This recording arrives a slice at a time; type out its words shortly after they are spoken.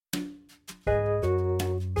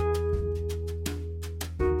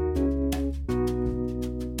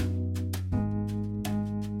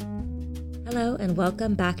Hello and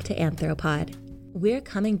welcome back to AnthroPod. We're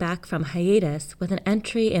coming back from hiatus with an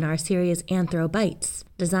entry in our series AnthroBites,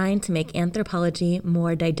 designed to make anthropology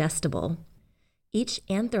more digestible. Each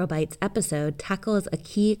AnthroBites episode tackles a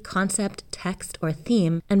key concept, text, or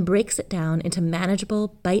theme and breaks it down into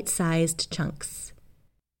manageable, bite-sized chunks.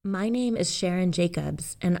 My name is Sharon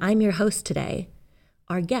Jacobs, and I'm your host today.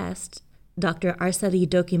 Our guest, Dr. Arsali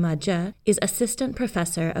Dokimadja, is Assistant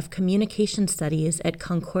Professor of Communication Studies at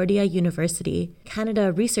Concordia University,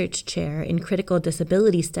 Canada Research Chair in Critical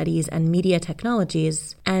Disability Studies and Media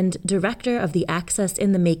Technologies, and Director of the Access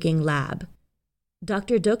in the Making Lab.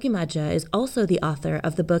 Dr. Dokimadja is also the author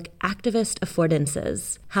of the book Activist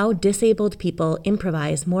Affordances: How Disabled People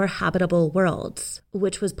Improvise More Habitable Worlds,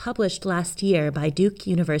 which was published last year by Duke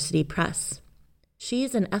University Press.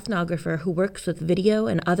 She's an ethnographer who works with video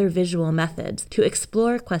and other visual methods to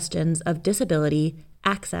explore questions of disability,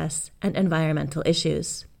 access, and environmental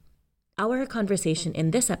issues. Our conversation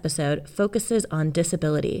in this episode focuses on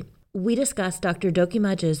disability. We discuss Dr.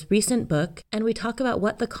 Dokimadja's recent book, and we talk about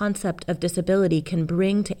what the concept of disability can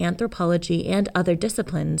bring to anthropology and other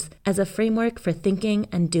disciplines as a framework for thinking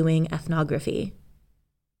and doing ethnography.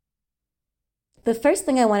 The first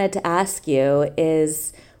thing I wanted to ask you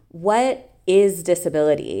is, what is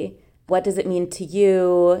disability? What does it mean to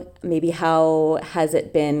you? Maybe how has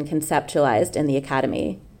it been conceptualized in the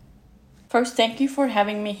academy? First, thank you for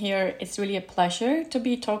having me here. It's really a pleasure to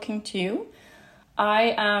be talking to you.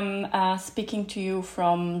 I am speaking to you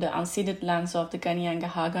from the unceded lands of the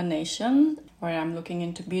Kanien'kehá:ka Nation, where I'm looking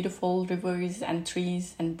into beautiful rivers and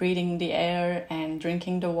trees and breathing the air and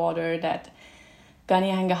drinking the water that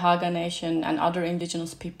Kanien'kehá:ka Nation and other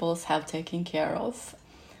indigenous peoples have taken care of.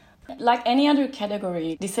 Like any other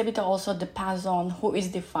category, disability also depends on who is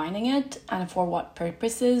defining it and for what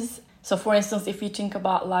purposes. So for instance, if you think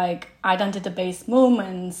about like identity-based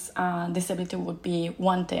movements, disability would be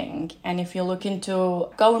one thing. And if you look into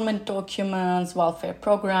government documents, welfare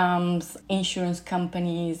programs, insurance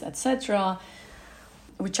companies, etc.,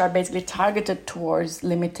 which are basically targeted towards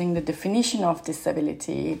limiting the definition of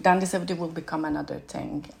disability, then disability will become another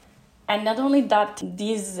thing. And not only that,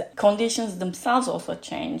 these conditions themselves also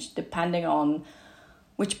change depending on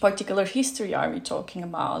which particular history are we talking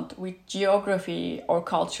about, which geography or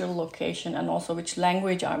cultural location, and also which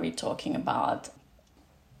language are we talking about.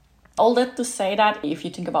 All that to say that if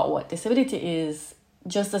you think about what disability is,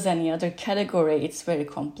 just as any other category, it's very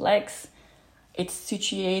complex, it's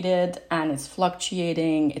situated and it's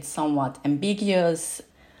fluctuating, it's somewhat ambiguous.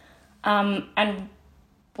 And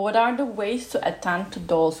what are the ways to attend to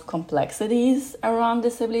those complexities around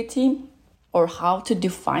disability, or how to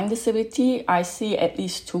define disability? I see at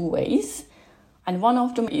least two ways. And one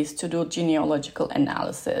of them is to do genealogical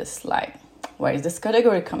analysis, like where is this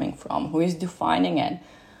category coming from? Who is defining it?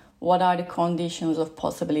 What are the conditions of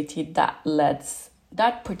possibility that lets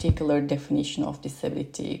that particular definition of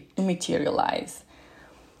disability to materialize?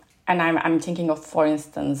 And I'm thinking of, for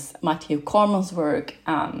instance, Matthew Corman's work,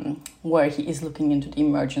 where he is looking into the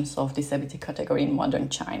emergence of disability category in modern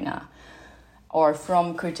China. Or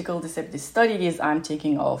from critical disability studies, I'm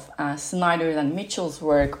thinking of Snyder and Mitchell's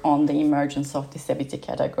work on the emergence of disability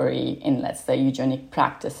category in, let's say, eugenic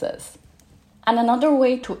practices. And another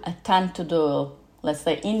way to attend to the, let's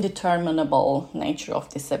say, indeterminable nature of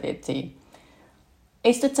disability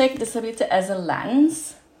is to take disability as a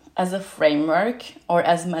lens, as a framework, or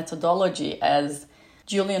as methodology, as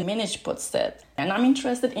Julian Minich puts it. And I'm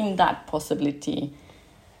interested in that possibility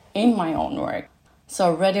in my own work.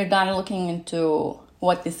 So rather than looking into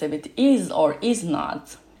what disability is or is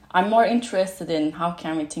not, I'm more interested in how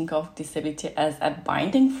can we think of disability as a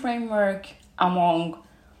binding framework among,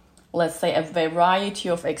 let's say, a variety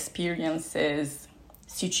of experiences,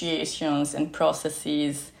 situations and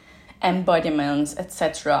processes, embodiments,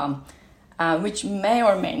 etc., which may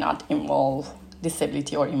or may not involve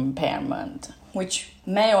disability or impairment, which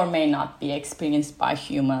may or may not be experienced by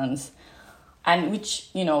humans, and which,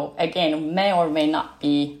 again, may or may not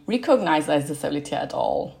be recognized as disability at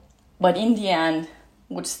all, but in the end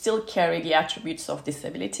would still carry the attributes of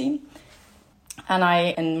disability. And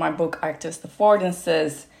in my book, Activist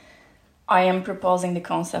Affordances, I am proposing the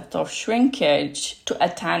concept of shrinkage to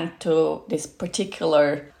attend to this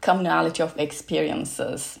particular commonality of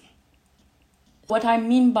experiences. What I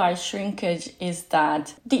mean by shrinkage is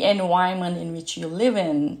that the environment in which you live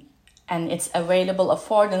in and its available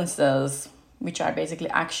affordances, which are basically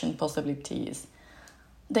action possibilities,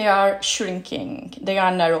 they are shrinking, they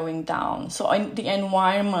are narrowing down. So the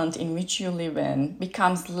environment in which you live in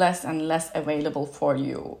becomes less and less available for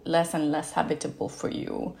you, less and less habitable for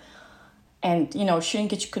you. And,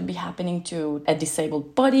 shrinkage could be happening to a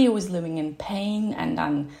disabled body who is living in pain, and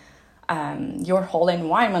then your whole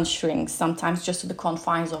environment shrinks, sometimes just to the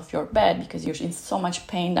confines of your bed because you're in so much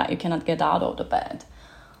pain that you cannot get out of the bed.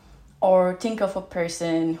 Or think of a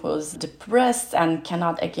person who's depressed and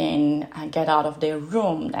cannot again get out of their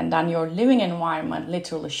room, and then your living environment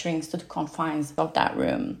literally shrinks to the confines of that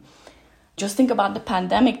room. Just think about the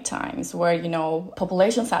pandemic times where,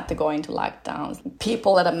 populations had to go into lockdowns.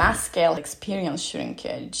 People at a mass scale experience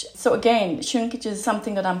shrinkage. So again, shrinkage is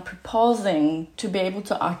something that I'm proposing to be able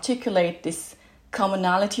to articulate this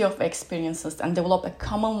commonality of experiences and develop a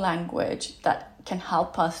common language that can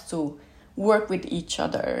help us to work with each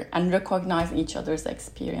other and recognize each other's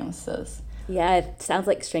experiences. Yeah, it sounds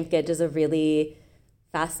like shrinkage is a really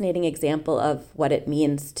fascinating example of what it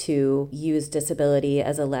means to use disability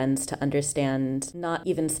as a lens to understand not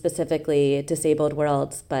even specifically disabled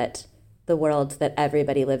worlds, but the worlds that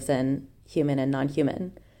everybody lives in, human and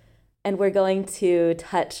non-human. And we're going to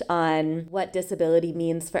touch on what disability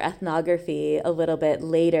means for ethnography a little bit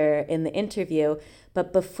later in the interview.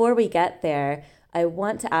 But before we get there, I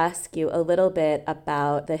want to ask you a little bit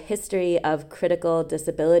about the history of critical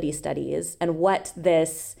disability studies and what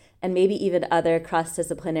this and maybe even other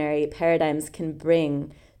cross-disciplinary paradigms can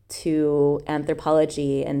bring to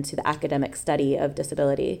anthropology and to the academic study of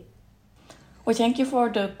disability. Well, thank you for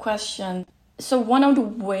the question. So one of the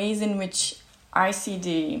ways in which I see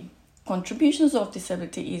the contributions of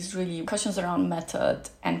disability is really questions around method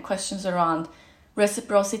and questions around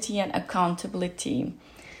reciprocity and accountability.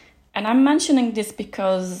 And I'm mentioning this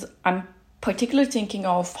because I'm particularly thinking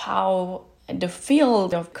of how the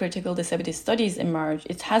field of critical disability studies emerged.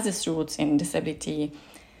 It has its roots in disability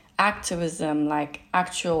activism, like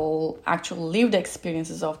actual lived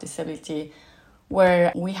experiences of disability,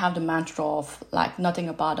 where we have the mantra of like nothing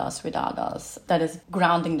about us without us, that is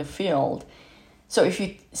grounding the field. So if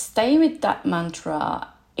you stay with that mantra,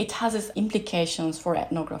 it has its implications for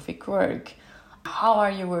ethnographic work. How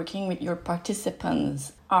are you working with your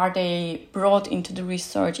participants? Are they brought into the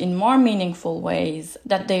research in more meaningful ways,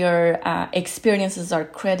 that their experiences are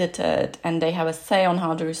credited and they have a say on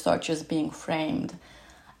how the research is being framed?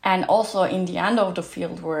 And also in the end of the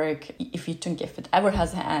field work, if it ever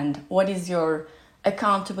has an end, what is your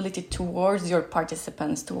accountability towards your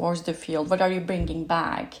participants, towards the field? What are you bringing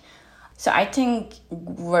back? So I think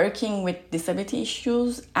working with disability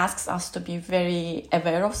issues asks us to be very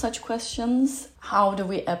aware of such questions. How do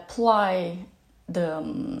we apply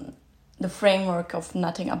the framework of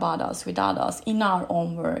nothing about us without us in our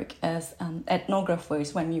own work as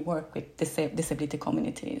ethnographers when we work with disability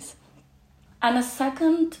communities? And a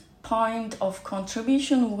second point of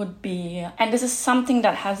contribution would be, and this is something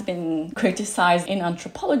that has been criticized in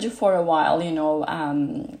anthropology for a while,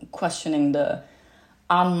 questioning the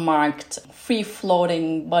unmarked,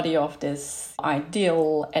 free-floating body of this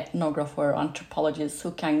ideal ethnographer, anthropologist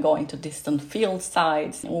who can go into distant field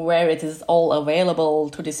sites where it is all available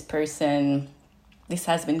to this person. This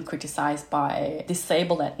has been criticized by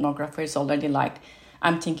disabled ethnographers already, like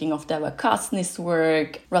I'm thinking of Deva Kastny's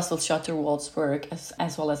work, Russell Shutterworth's work,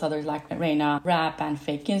 as well as others like Raina Rapp and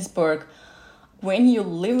Faye Ginsburg. When you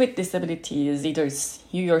live with disabilities, either it's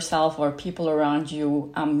you yourself or people around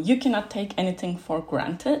you, you cannot take anything for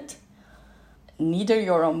granted. Neither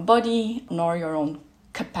your own body, nor your own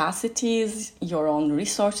capacities, your own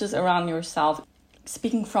resources around yourself.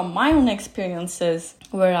 Speaking from my own experiences,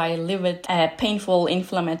 where I live with a painful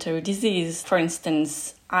inflammatory disease, for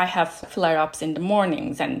instance, I have flare-ups in the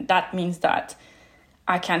mornings, and that means that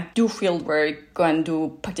I can't do field work, go and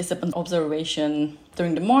do participant observation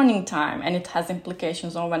during the morning time, and it has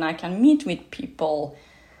implications on when I can meet with people.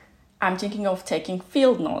 I'm thinking of taking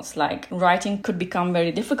field notes, like writing could become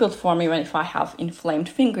very difficult for me if I have inflamed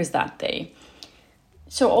fingers that day.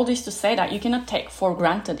 So all this to say that you cannot take for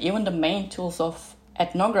granted even the main tools of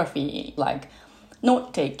ethnography, like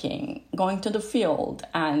note-taking, going to the field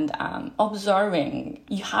and observing.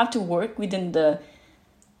 You have to work within the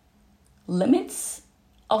limits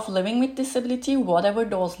of living with disability, whatever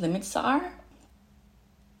those limits are.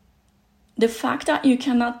 The fact that you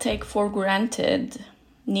cannot take for granted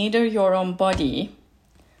neither your own body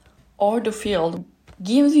or the field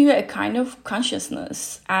gives you a kind of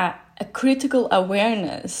consciousness, a critical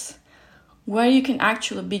awareness, where you can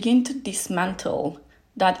actually begin to dismantle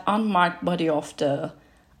that unmarked body of the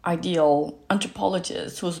ideal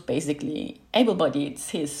anthropologist who's basically able-bodied,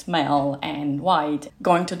 cis, male, and white,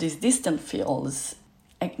 going to these distant fields.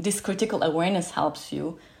 This critical awareness helps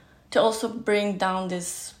you to also bring down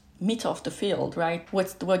this myth of the field, right?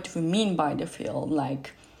 What do we mean by the field?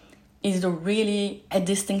 Like, is there really a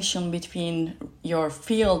distinction between your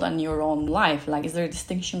field and your own life? Like, is there a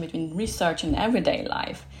distinction between research and everyday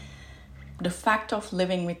life? The fact of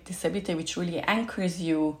living with disability, which really anchors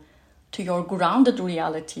you to your grounded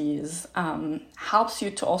realities, helps you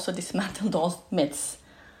to also dismantle those myths.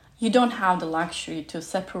 You don't have the luxury to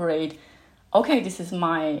separate, okay, this is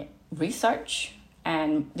my research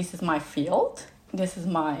and this is my field, this is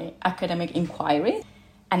my academic inquiry.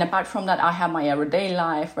 And apart from that, I have my everyday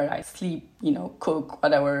life where I sleep, cook,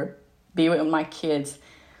 whatever, be with my kids.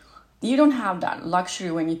 You don't have that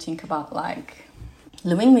luxury when you think about like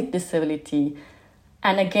living with disability.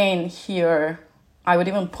 And again, here, I would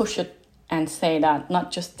even push it and say that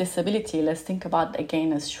not just disability, let's think about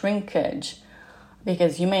again as shrinkage.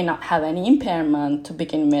 Because you may not have any impairment to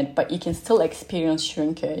begin with, but you can still experience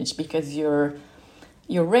shrinkage because you're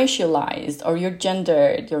racialized or you're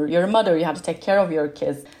gendered, you're a mother, you have to take care of your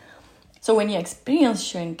kids. So when you experience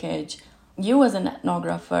shrinkage, you as an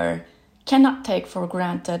ethnographer cannot take for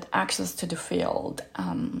granted access to the field.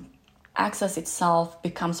 Access itself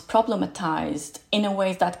becomes problematized in a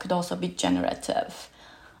way that could also be generative.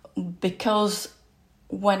 Because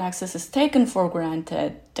when access is taken for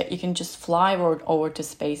granted, that you can just fly over to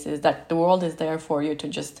spaces, that the world is there for you to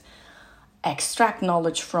just extract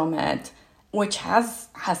knowledge from it, which has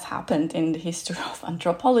happened in the history of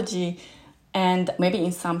anthropology. And maybe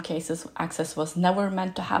in some cases, access was never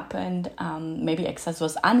meant to happen. Maybe access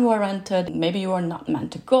was unwarranted. Maybe you were not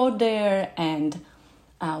meant to go there. And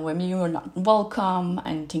maybe you were not welcome.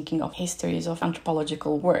 And thinking of histories of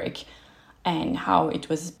anthropological work and how it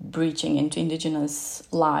was breaching into indigenous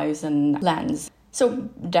lives and lands. So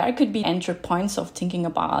there could be entry points of thinking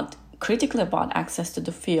about, critically about access to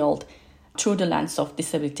the field through the lens of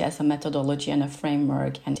disability as a methodology and a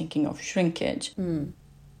framework, and thinking of shrinkage. And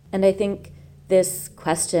I think this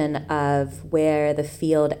question of where the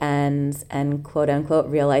field ends and quote unquote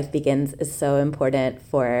real life begins is so important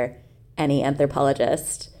for any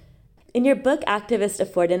anthropologist. In your book, Activist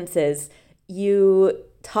Affordances, you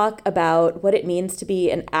talk about what it means to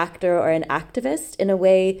be an actor or an activist in a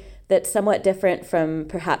way that's somewhat different from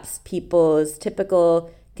perhaps people's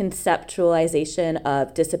typical conceptualization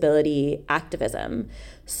of disability activism.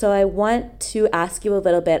 So I want to ask you a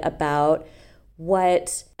little bit about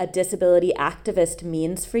what a disability activist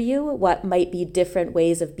means for you, what might be different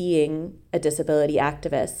ways of being a disability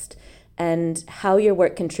activist, and how your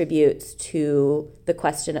work contributes to the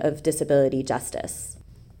question of disability justice.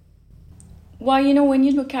 Well, when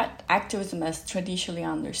you look at activism as traditionally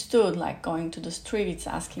understood, like going to the streets,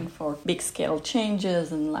 asking for big-scale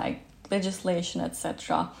changes and like legislation,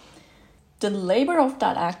 etc., the labor of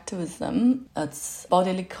that activism, its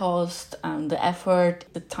bodily cost and the effort,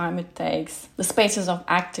 the time it takes, the spaces of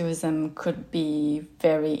activism could be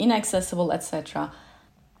very inaccessible, etc.,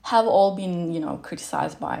 have all been,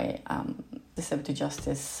 criticized by disability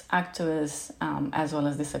justice activists as well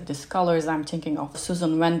as disability scholars. I'm thinking of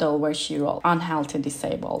Susan Wendell, where she wrote Unhealthy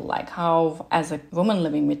Disabled, like how as a woman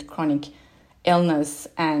living with chronic illness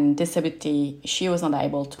and disability, she was not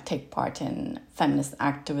able to take part in feminist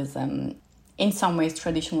activism. In some ways,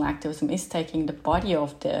 traditional activism is taking the body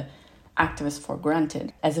of the activist for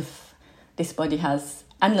granted, as if this body has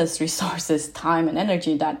endless resources, time and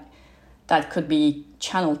energy that could be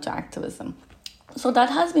channeled to activism. So that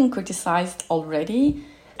has been criticized already,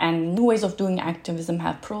 and new ways of doing activism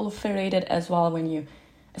have proliferated as well, when you,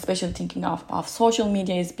 especially thinking of social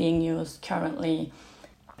media is being used currently,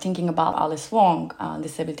 thinking about Alice Wong,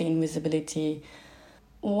 Disability Invisibility.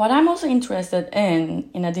 What I'm also interested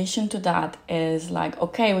in addition to that, is like,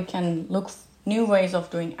 okay, we can look new ways of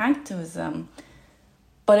doing activism,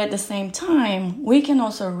 but at the same time, we can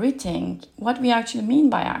also rethink what we actually mean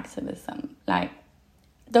by activism. Like,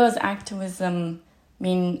 does activism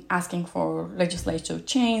mean asking for legislative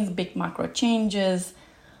change, big macro changes?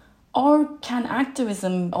 Or can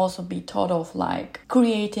activism also be thought of like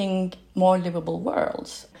creating more livable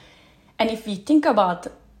worlds? And if we think about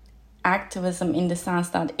activism in the sense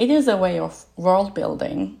that it is a way of world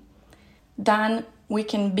building, then we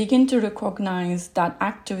can begin to recognize that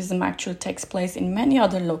activism actually takes place in many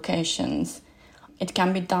other locations. It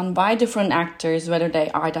can be done by different actors, whether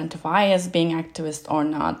they identify as being activists or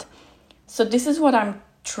not. So this is what I'm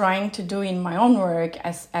trying to do in my own work,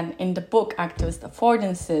 and in the book Activist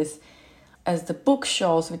Affordances, as the book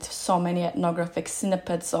shows, with so many ethnographic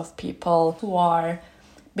snippets of people who are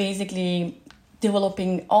basically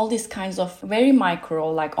developing all these kinds of very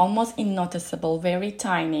micro, like almost unnoticeable, very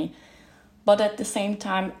tiny, but at the same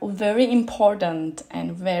time very important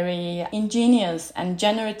and very ingenious and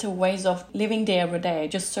generative ways of living the everyday,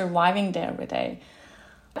 just surviving the everyday.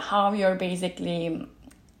 How you're basically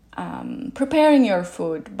preparing your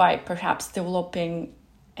food, by perhaps developing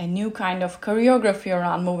a new kind of choreography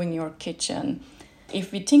around moving your kitchen.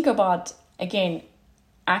 If we think about, again,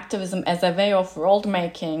 activism as a way of world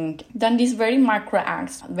making, then these very micro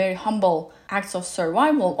acts, very humble acts of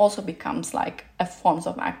survival also becomes like a forms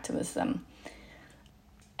of activism.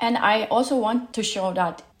 And I also want to show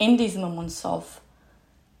that in these moments of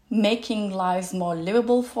making lives more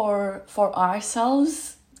livable for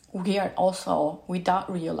ourselves, we are also,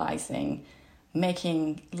 without realizing,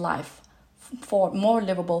 making life for more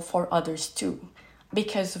livable for others too.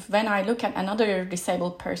 Because when I look at another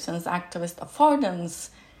disabled person's activist affordance,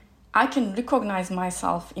 I can recognize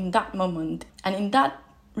myself in that moment. And in that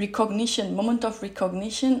moment of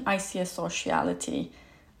recognition, I see a sociality.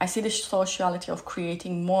 I see the sociality of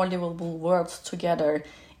creating more livable worlds together,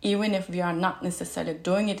 even if we are not necessarily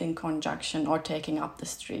doing it in conjunction or taking up the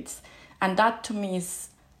streets. And that to me is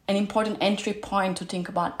an important entry point to think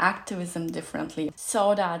about activism differently,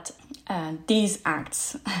 so that these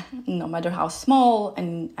acts, no matter how small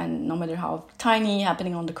and no matter how tiny,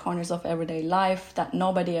 happening on the corners of everyday life that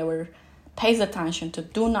nobody ever pays attention to,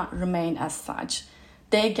 do not remain as such.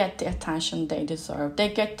 They get the attention they deserve. They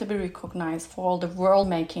get to be recognized for all the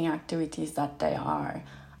world-making activities that they are,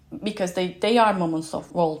 because they are moments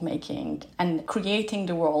of world-making and creating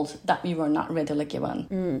the world that we were not readily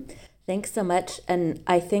given. Thanks so much. And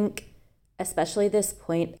I think especially this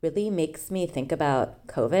point really makes me think about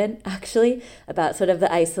COVID, actually, about sort of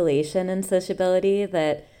the isolation and sociability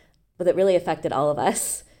that really affected all of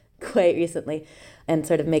us quite recently, and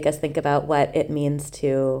sort of make us think about what it means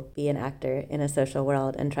to be an actor in a social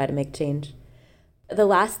world and try to make change. The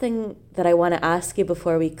last thing that I want to ask you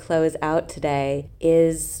before we close out today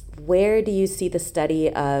is, where do you see the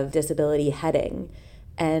study of disability heading?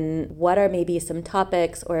 And what are maybe some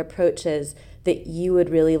topics or approaches that you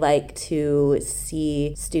would really like to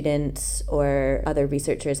see students or other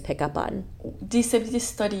researchers pick up on? Disability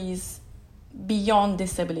studies beyond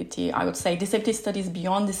disability, I would say disability studies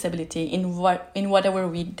beyond disability in whatever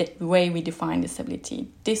way we define disability.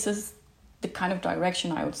 This is the kind of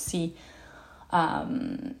direction I would see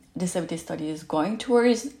disability studies going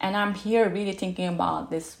towards. And I'm here really thinking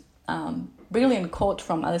about this brilliant quote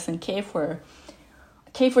from Alison Kafer.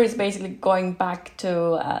 Kafer is basically going back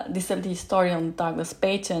to disability historian Douglas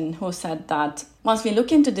Payton, who said that once we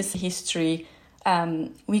look into this history,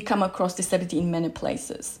 we come across disability in many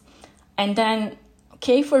places. And then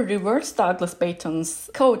Kafer reverts Douglas Payton's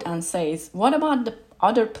quote and says, what about the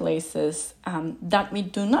other places that we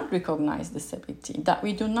do not recognize disability, that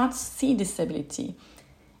we do not see disability?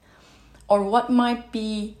 Or what might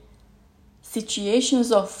be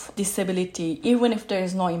situations of disability, even if there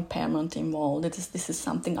is no impairment involved? This is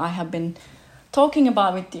something I have been talking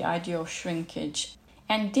about with the idea of shrinkage.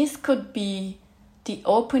 And this could be the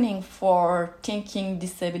opening for thinking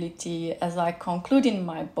disability, as I conclude in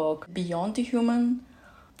my book, beyond the human,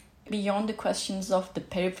 beyond the questions of the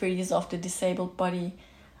peripheries of the disabled body,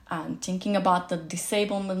 and thinking about the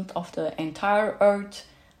disablement of the entire earth,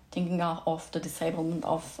 thinking of the disablement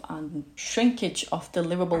of shrinkage of the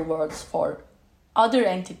livable worlds for other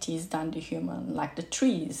entities than the human, like the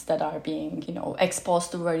trees that are being,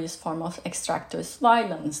 exposed to various forms of extractive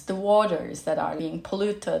violence, the waters that are being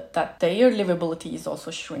polluted, that their livability is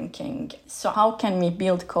also shrinking. So how can we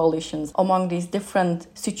build coalitions among these different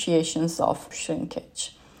situations of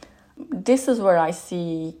shrinkage? This is where I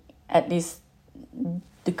see at least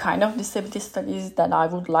the kind of disability studies that I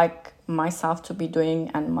would like myself to be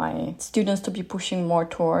doing and my students to be pushing more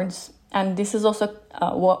towards. And this is also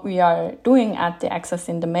what we are doing at the Access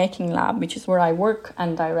in the Making Lab, which is where I work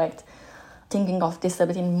and direct, thinking of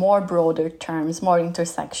disability in more broader terms, more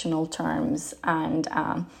intersectional terms, and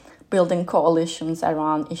building coalitions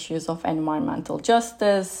around issues of environmental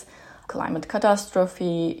justice, climate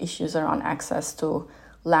catastrophe, issues around access to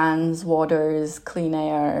lands, waters, clean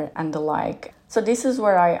air, and the like. So this is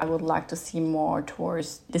where I would like to see more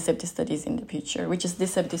towards disability studies in the future, which is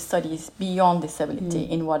disability studies beyond disability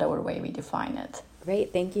in whatever way we define it.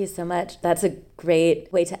 Great. Thank you so much. That's a great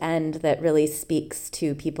way to end that really speaks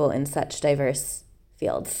to people in such diverse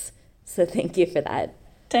fields. So thank you for that.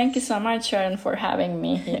 Thank you so much, Sharon, for having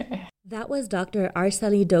me here. That was Dr.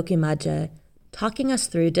 Arseli Dokumadje talking us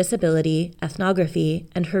through disability, ethnography,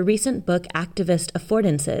 and her recent book, Activist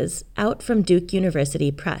Affordances, out from Duke University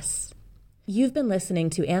Press. You've been listening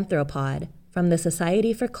to Anthropod from the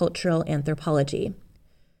Society for Cultural Anthropology.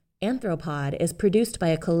 Anthropod is produced by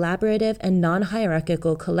a collaborative and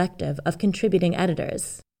non-hierarchical collective of contributing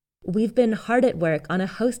editors. We've been hard at work on a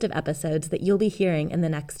host of episodes that you'll be hearing in the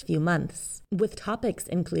next few months, with topics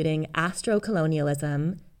including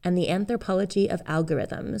astrocolonialism, and the Anthropology of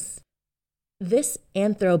Algorithms. This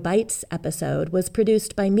AnthroBites episode was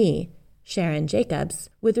produced by me, Sharon Jacobs,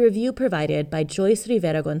 with review provided by Joyce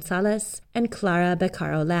Rivera Gonzalez and Clara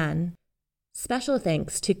Beccaro-Lan. Special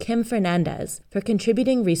thanks to Kim Fernandez for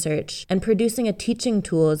contributing research and producing a Teaching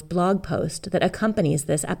Tools blog post that accompanies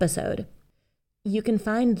this episode. You can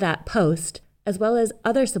find that post, as well as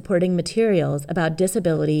other supporting materials about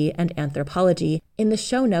disability and anthropology, in the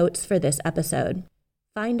show notes for this episode.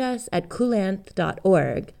 Find us at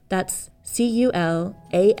culanth.org. That's CULANTH.org.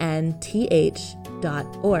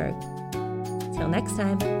 Till next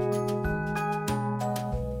time.